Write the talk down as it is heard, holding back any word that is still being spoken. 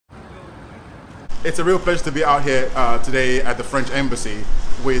It's a real pleasure to be out here today at the French Embassy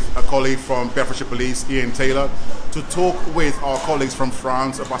with a colleague from Bedfordshire Police, Ian Taylor, to talk with our colleagues from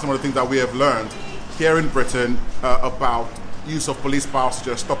France about some of the things that we have learned here in Britain about use of police powers such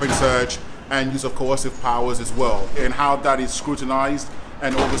as stop and search and use of coercive powers as well, and how that is scrutinized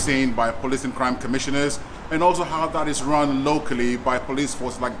and overseen by police and crime commissioners, and also how that is run locally by police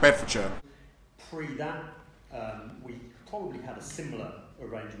forces like Bedfordshire. Pre that, we probably had a similar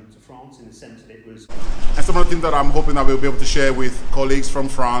arrangement to France in the sense that it was... And some of the things that I'm hoping that we'll be able to share with colleagues from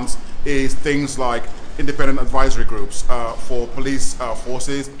France is things like independent advisory groups for police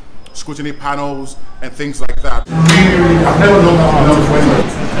forces, scrutiny panels, and things like that. I've never known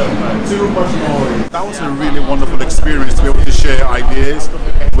that too much more. That was a really wonderful experience to be able to share ideas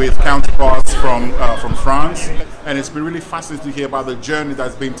with counterparts from France, and it's been really fascinating to hear about the journey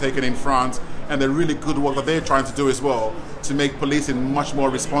that's been taken in France and the really good work that they're trying to do as well to make policing much more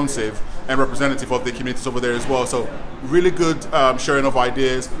responsive and representative of the communities over there as well. So really good sharing of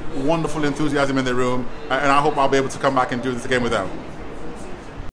ideas, wonderful enthusiasm in the room, and I hope I'll be able to come back and do this again with them.